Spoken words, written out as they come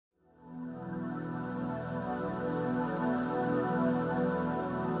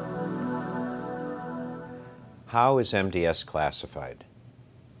How is MDS classified?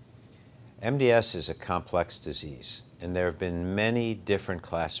 MDS is a complex disease, and there have been many different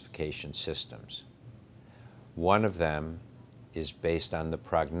classification systems. One of them is based on the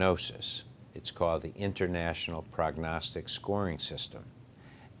prognosis. It's called the International Prognostic Scoring System.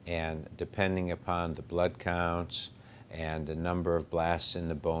 And depending upon the blood counts and the number of blasts in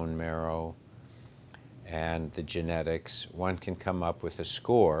the bone marrow and the genetics, one can come up with a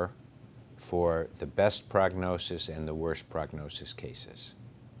score for the best prognosis and the worst prognosis cases.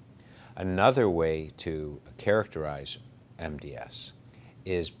 Another way to characterize MDS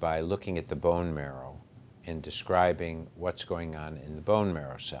is by looking at the bone marrow and describing what's going on in the bone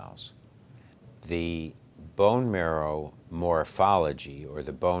marrow cells. The bone marrow morphology, or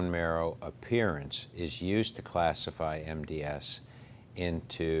the bone marrow appearance, is used to classify MDS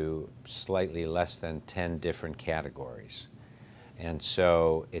into slightly less than 10 different categories. And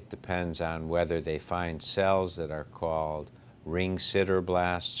so it depends on whether they find cells that are called ring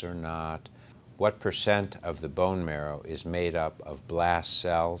siderblasts or not, what percent of the bone marrow is made up of blast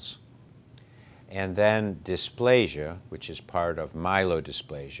cells, and then dysplasia, which is part of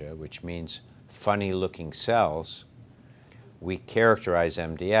myelodysplastic, which means funny-looking cells. We characterize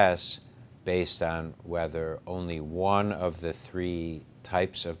MDS based on whether only one of the three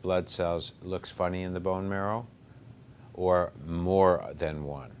types of blood cells looks funny in the bone marrow, or more than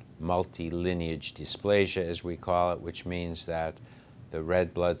one. Multi-lineage dysplasia, as we call it, which means that the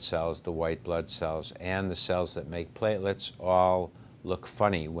red blood cells, the white blood cells, and the cells that make platelets all look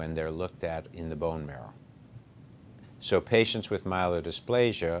funny when they're looked at in the bone marrow. So patients with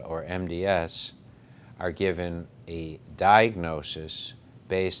myelodysplasia, or MDS, are given a diagnosis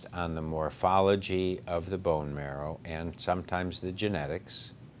based on the morphology of the bone marrow and sometimes the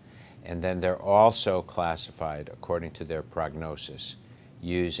genetics, and then they're also classified according to their prognosis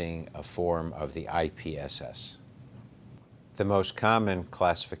using a form of the IPSS. The most common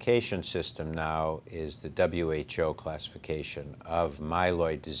classification system now is the WHO classification of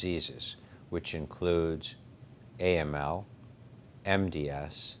myeloid diseases, which includes AML,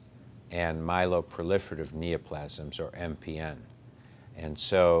 MDS, and myeloproliferative neoplasms, or MPN. And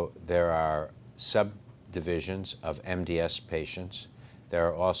so there are subdivisions of MDS patients. There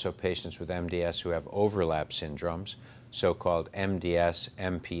are also patients with MDS who have overlap syndromes, so-called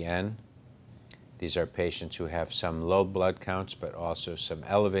MDS-MPN. These are patients who have some low blood counts but also some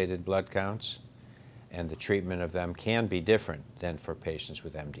elevated blood counts, and the treatment of them can be different than for patients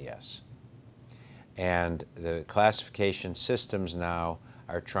with MDS. And the classification systems now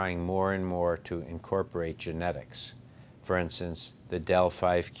are trying more and more to incorporate genetics. For instance, the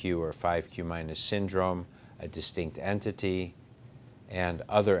del(5q) or 5q minus syndrome, a distinct entity, and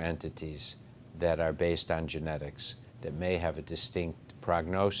other entities that are based on genetics that may have a distinct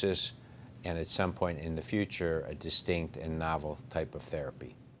prognosis and at some point in the future a distinct and novel type of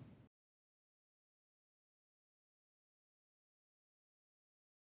therapy.